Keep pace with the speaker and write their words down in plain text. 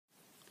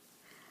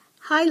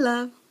Hi,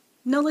 love.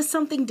 Notice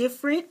something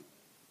different?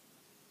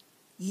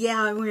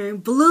 Yeah, I'm wearing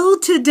blue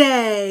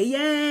today.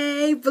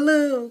 Yay,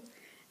 blue.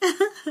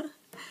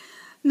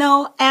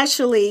 No,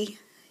 actually,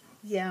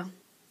 yeah,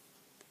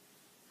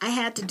 I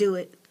had to do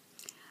it.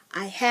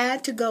 I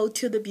had to go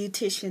to the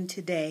beautician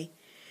today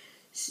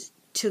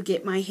to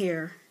get my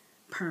hair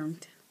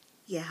permed.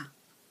 Yeah,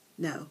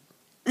 no.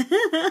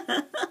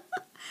 I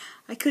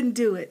couldn't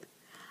do it.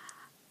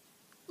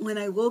 When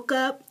I woke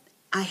up,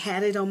 I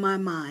had it on my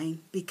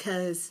mind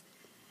because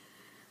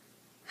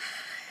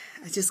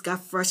I just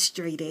got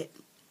frustrated.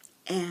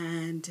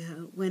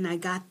 And when I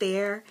got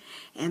there,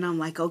 and I'm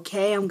like,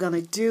 okay, I'm going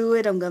to do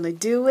it.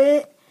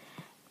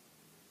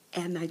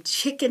 And I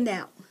chickened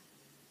out.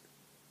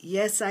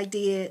 Yes, I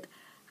did.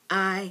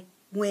 I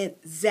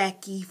went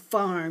Zachy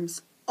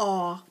Farms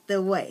all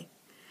the way.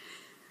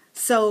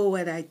 So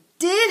what I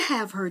did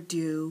have her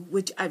do,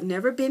 which I've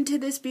never been to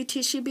this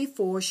beautician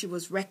before, she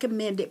was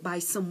recommended by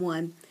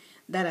someone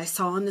that I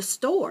saw in the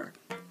store.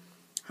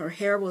 Her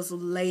hair was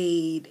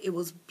laid. It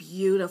was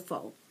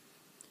beautiful.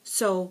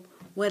 So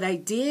what I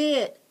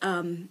did,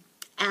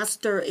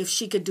 asked her if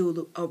she could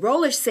do a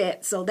roller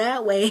set so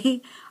that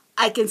way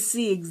I can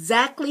see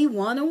exactly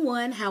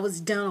one-on-one how it's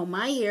done on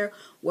my hair,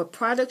 what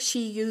products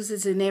she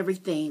uses and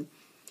everything.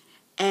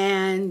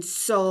 And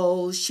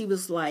so she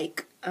was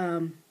like,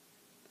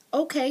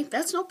 okay,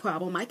 that's no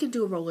problem. I can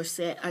do a roller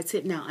set. I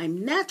said, now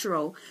I'm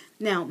natural.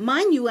 Now,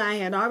 mind you, I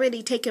had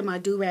already taken my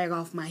do-rag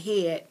off my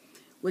head,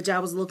 which I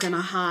was looking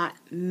a hot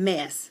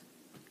mess.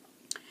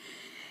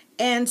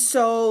 And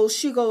so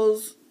she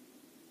goes,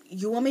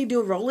 you want me to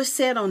do a roller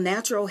set on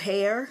natural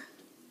hair?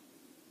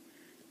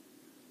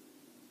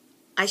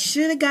 I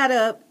should have got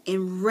up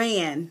and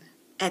ran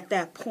at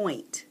that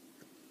point.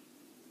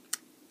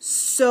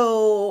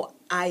 So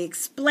I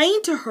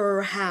explained to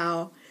her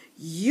how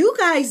you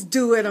guys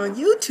do it on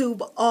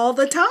YouTube all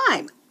the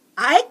time.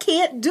 I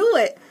can't do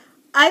it.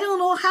 I don't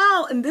know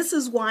how, and this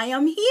is why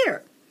I'm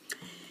here.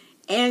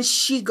 And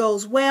she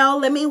goes, well,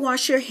 let me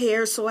wash your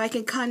hair so I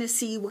can kind of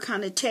see what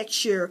kind of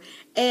texture.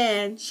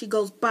 And she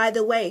goes, by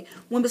the way,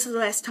 when was the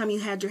last time you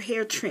had your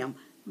hair trimmed?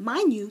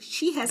 Mind you,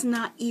 she has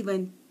not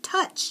even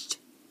touched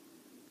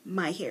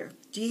my hair.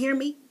 Do you hear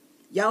me?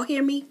 Y'all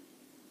hear me?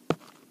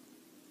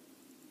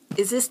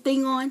 Is this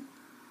thing on?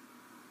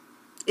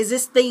 Is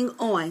this thing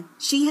on?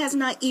 She has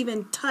not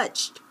even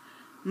touched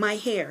my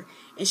hair.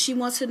 And she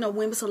wants to know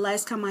when was the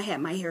last time I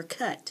had my hair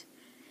cut.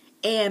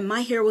 And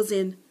my hair was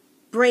in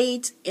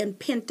braids and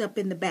pent up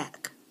in the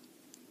back.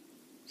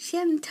 She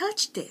hadn't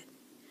touched it.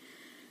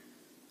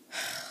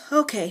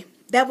 Okay,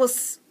 that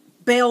was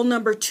bell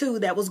number 2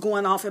 that was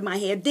going off in my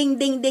head. Ding,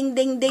 ding, ding,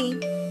 ding,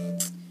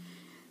 ding.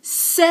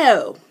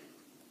 So,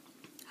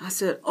 I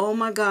said, oh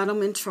my God,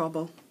 I'm in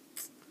trouble.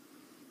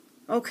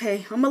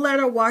 Okay, I'm going to let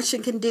her wash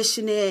and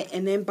condition it,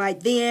 and then by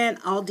then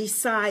I'll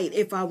decide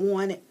if I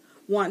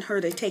want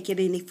her to take it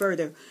any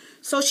further.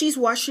 So she's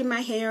washing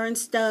my hair and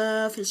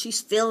stuff, and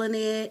she's feeling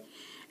it.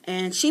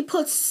 And she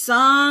put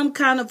some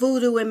kind of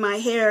voodoo in my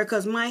hair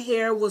because my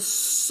hair was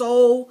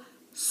so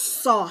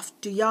soft.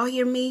 Do y'all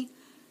hear me?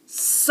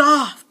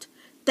 Soft.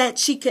 That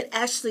she could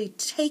actually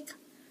take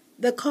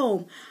the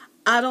comb.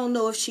 I don't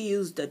know if she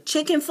used a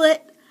chicken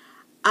foot.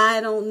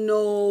 I don't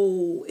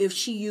know if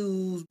she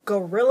used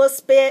gorilla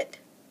spit,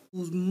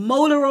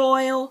 motor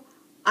oil.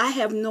 I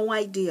have no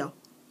idea.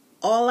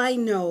 All I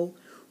know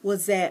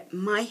was that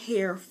my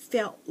hair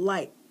felt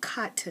like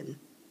cotton.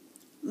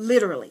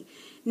 Literally.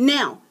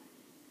 Now,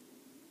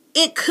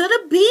 it could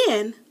have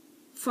been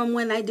from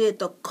when I did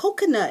the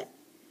coconut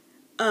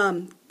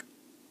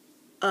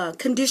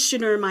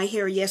conditioner in my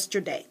hair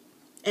yesterday.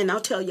 And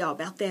I'll tell y'all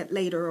about that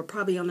later or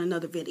probably on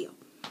another video.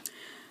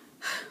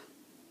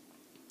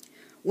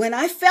 When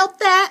I felt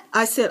that,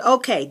 I said,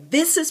 okay,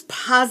 this is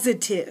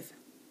positive.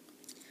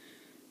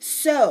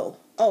 So,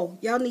 oh,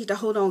 y'all need to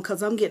hold on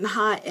because I'm getting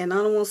hot and I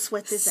don't want to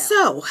sweat this out.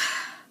 So,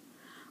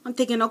 I'm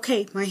thinking,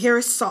 okay, my hair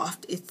is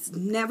soft. It's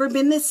never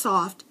been this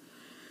soft.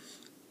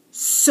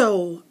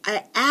 So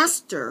I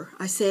asked her,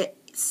 I said,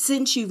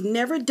 since you've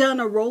never done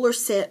a roller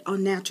set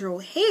on natural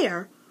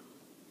hair,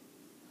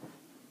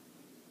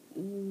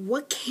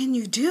 what can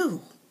you do?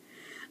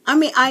 I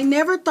mean, I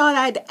never thought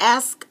I'd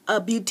ask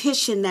a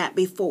beautician that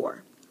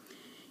before.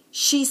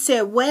 She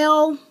said,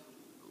 well,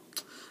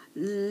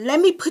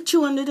 let me put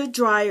you under the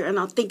dryer and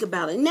I'll think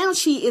about it. Now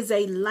she is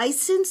a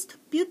licensed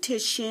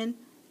beautician,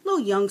 little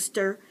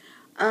youngster,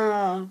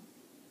 probably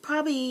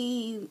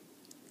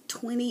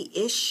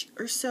 20-ish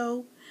or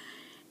so.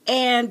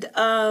 And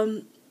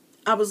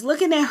I was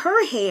looking at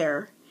her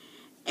hair,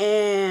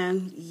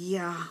 and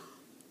yeah,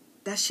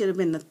 that should have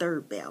been the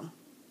 3rd bell.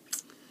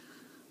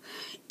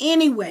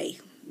 Anyway,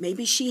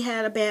 maybe she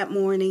had a bad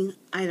morning.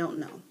 I don't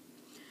know.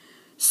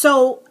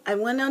 So I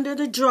went under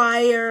the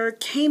dryer,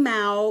 came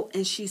out,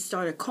 and she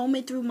started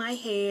combing through my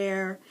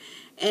hair.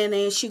 And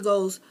then she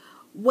goes,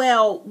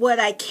 well, what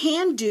I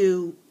can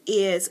do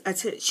is,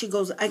 she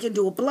goes, I can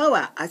do a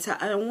blowout. I said,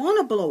 I don't want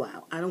a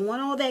blowout. I don't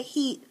want all that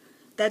heat,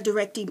 that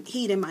direct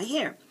heat in my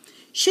hair.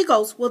 She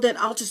goes, well, then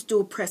I'll just do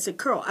a press and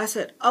curl. I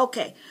said,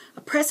 okay.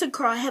 A press and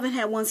curl, I haven't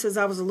had one since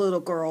I was a little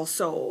girl,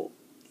 so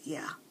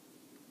yeah.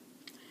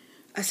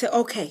 I said,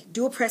 okay,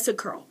 do a press and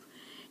curl.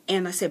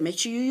 And I said, make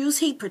sure you use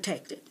heat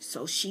protectant.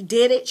 So she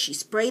did it. She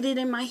sprayed it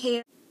in my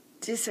hair.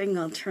 This ain't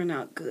going to turn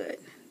out good.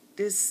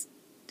 This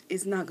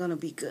is not going to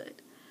be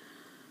good.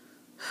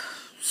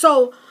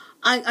 So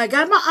I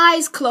got my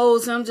eyes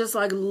closed. I'm just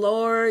like,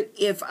 Lord,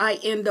 if I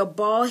end up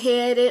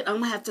bald-headed, I'm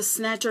going to have to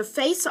snatch her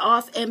face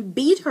off and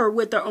beat her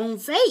with her own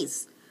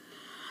face.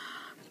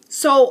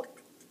 So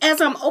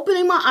as I'm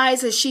opening my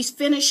eyes as she's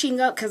finishing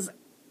up, because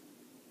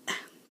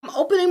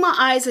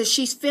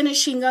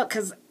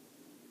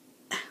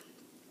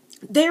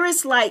there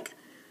is like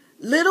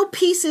little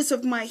pieces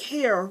of my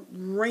hair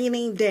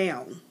raining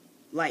down.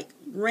 Like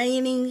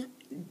raining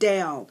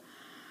down.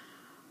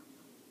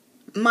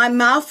 My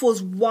mouth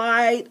was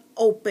wide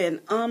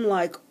open. I'm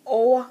like,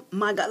 oh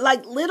my God.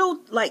 Like little,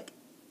 like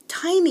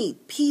tiny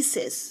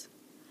pieces.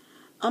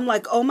 I'm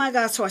like, oh my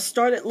God. So I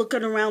started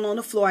looking around on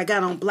the floor. I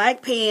got on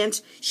black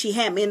pants. She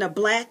had me in a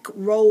black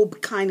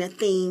robe kind of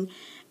thing.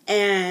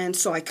 And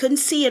so I couldn't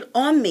see it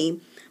on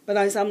me. But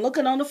as I'm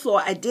looking on the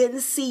floor, I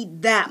didn't see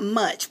that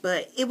much.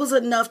 But it was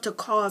enough to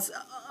cause,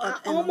 I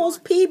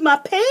almost peed my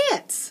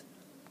pants.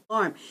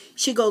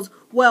 She goes,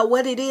 well,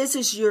 what it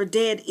is your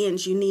dead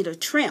ends. You need a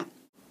trim.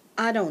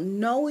 I don't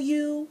know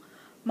you.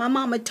 My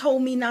mama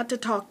told me not to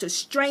talk to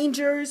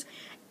strangers.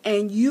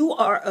 And you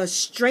are a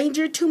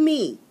stranger to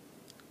me.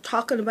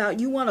 Talking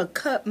about you want to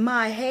cut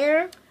my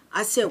hair?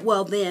 I said,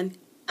 well, then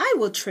I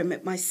will trim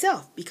it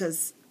myself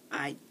because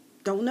I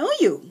don't know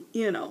you,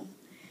 you know.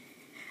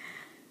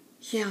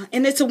 Yeah,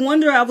 and it's a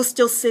wonder I was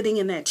still sitting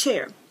in that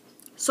chair.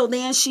 So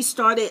then she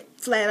started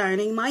flat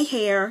ironing my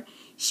hair.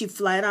 She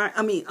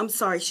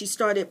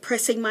started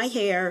pressing my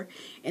hair,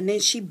 and then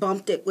she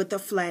bumped it with a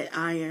flat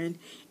iron.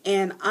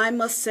 And I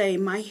must say,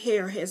 my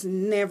hair has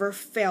never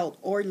felt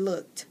or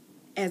looked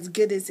as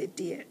good as it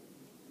did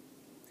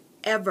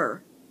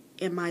ever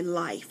in my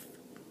life.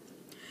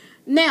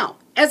 Now,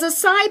 as a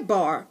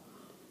sidebar,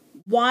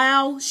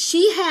 while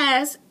she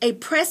has a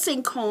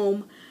pressing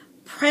comb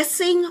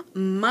pressing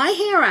my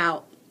hair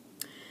out,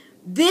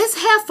 this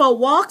heifer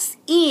walks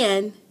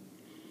in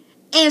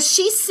and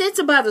she sits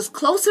about as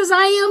close as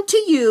I am to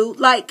you,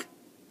 like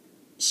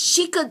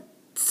she could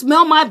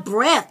smell my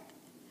breath.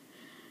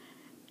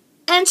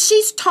 And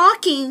she's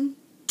talking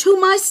to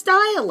my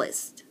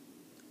stylist.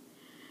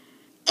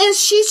 And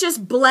she's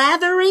just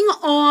blathering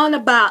on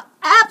about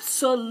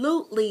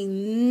absolutely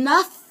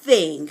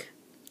nothing.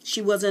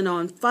 She wasn't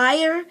on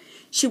fire.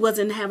 She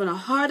wasn't having a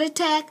heart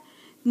attack.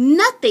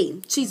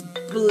 Nothing. She's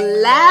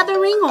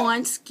blathering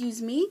on,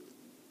 excuse me.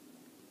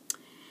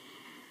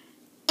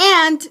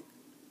 And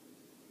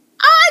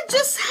I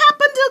just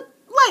happened to,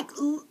 like,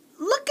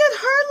 look at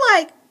her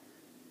like,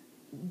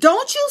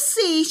 don't you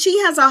see she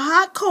has a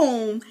hot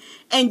comb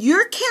and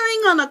you're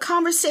carrying on a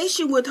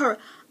conversation with her?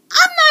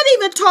 I'm not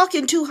even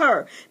talking to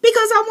her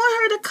because I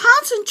want her to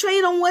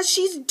concentrate on what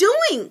she's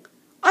doing.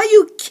 Are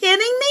you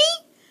kidding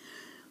me?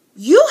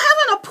 You have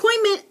an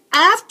appointment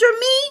after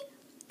me?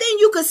 Then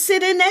you could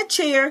sit in that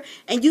chair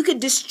and you could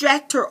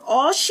distract her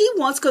all she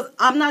wants because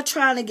I'm not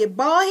trying to get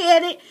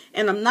bald-headed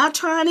and I'm not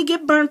trying to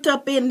get burnt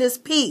up in this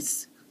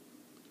piece.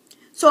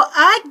 So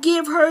I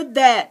give her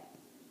that,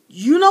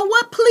 you know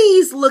what,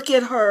 please look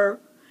at her.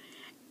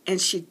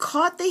 And she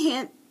caught the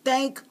hint,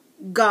 thank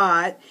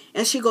God.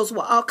 And she goes,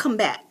 well, I'll come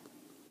back.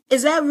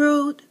 Is that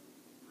rude?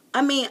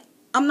 I mean,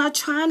 I'm not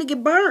trying to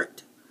get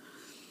burnt.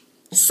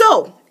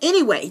 So,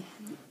 anyway,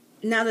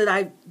 now that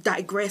I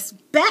digress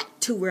back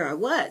to where I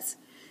was,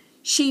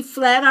 she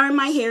flat ironed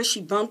my hair.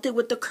 She bumped it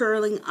with the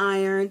curling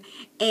iron.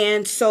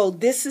 And so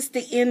this is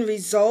the end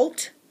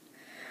result.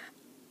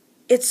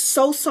 It's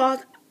so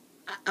soft.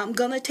 I'm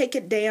going to take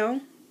it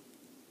down.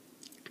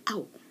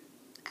 Ow,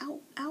 ow,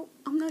 ow.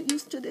 I'm not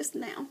used to this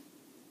now.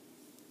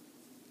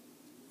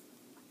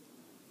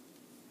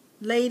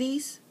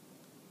 Ladies,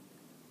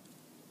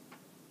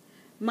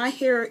 my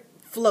hair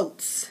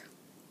floats.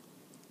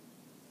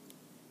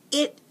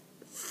 It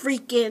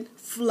freaking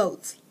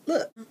floats.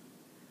 Look.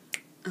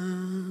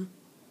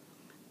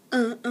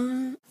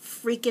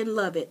 Freaking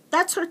love it.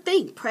 That's her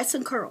thing. Press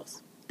and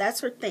curls.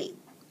 That's her thing.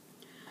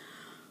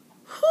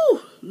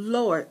 Whew,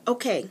 Lord.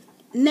 Okay.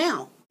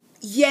 Now,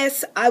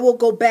 yes, I will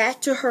go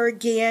back to her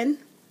again.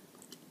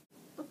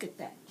 Look at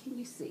that. Can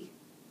you see?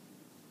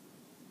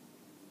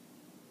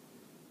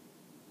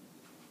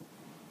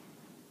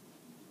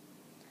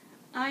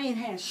 I ain't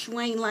had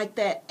swing like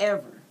that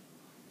ever.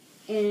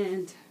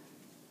 And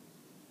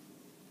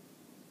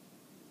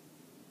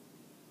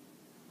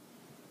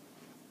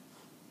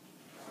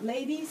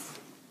ladies,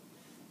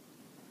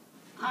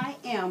 I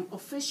am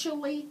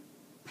officially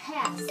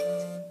past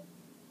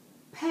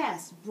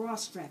bra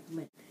strap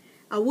limit.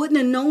 I wouldn't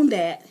have known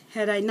that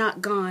had I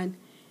not gone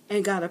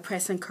and got a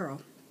press and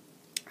curl.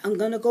 I'm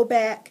going to go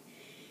back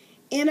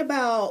in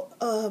about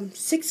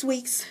 6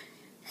 weeks,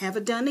 have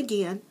it done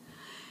again.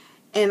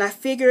 And I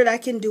figured I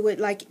can do it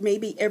like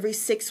maybe every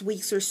 6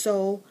 weeks or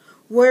so,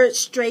 where it's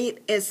straight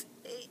as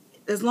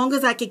As long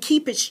as I can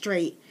keep it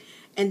straight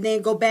and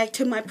then go back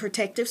to my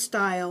protective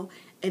style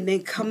and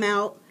then come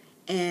out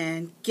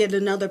and get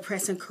another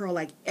press and curl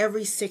like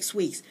every 6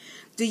 weeks.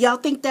 Do y'all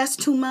think that's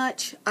too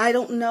much? I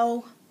don't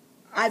know.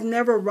 I've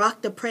never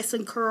rocked a press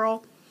and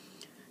curl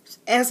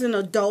as an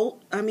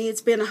adult. I mean,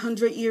 it's been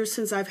 100 years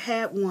since I've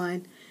had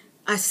one.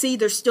 I see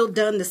they're still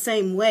done the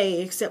same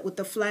way, except with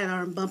the flat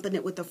iron, bumping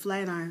it with the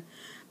flat iron.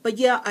 But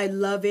yeah, I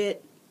love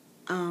it.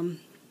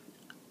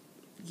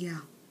 Yeah.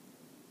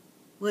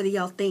 What do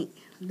y'all think?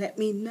 Let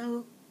me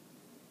know.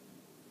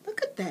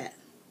 Look at that.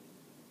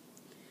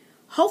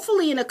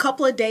 Hopefully in a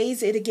couple of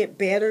days it'll get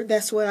better.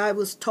 That's what I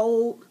was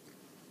told.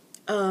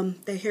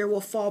 The hair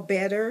will fall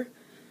better.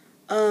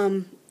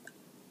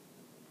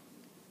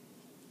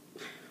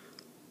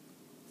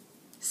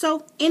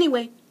 So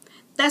anyway,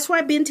 that's where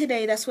I've been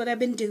today. That's what I've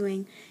been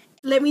doing.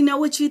 Let me know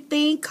what you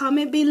think.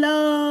 Comment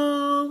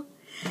below.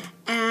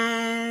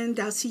 And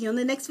I'll see you on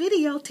the next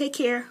video. Take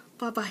care.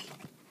 Bye-bye.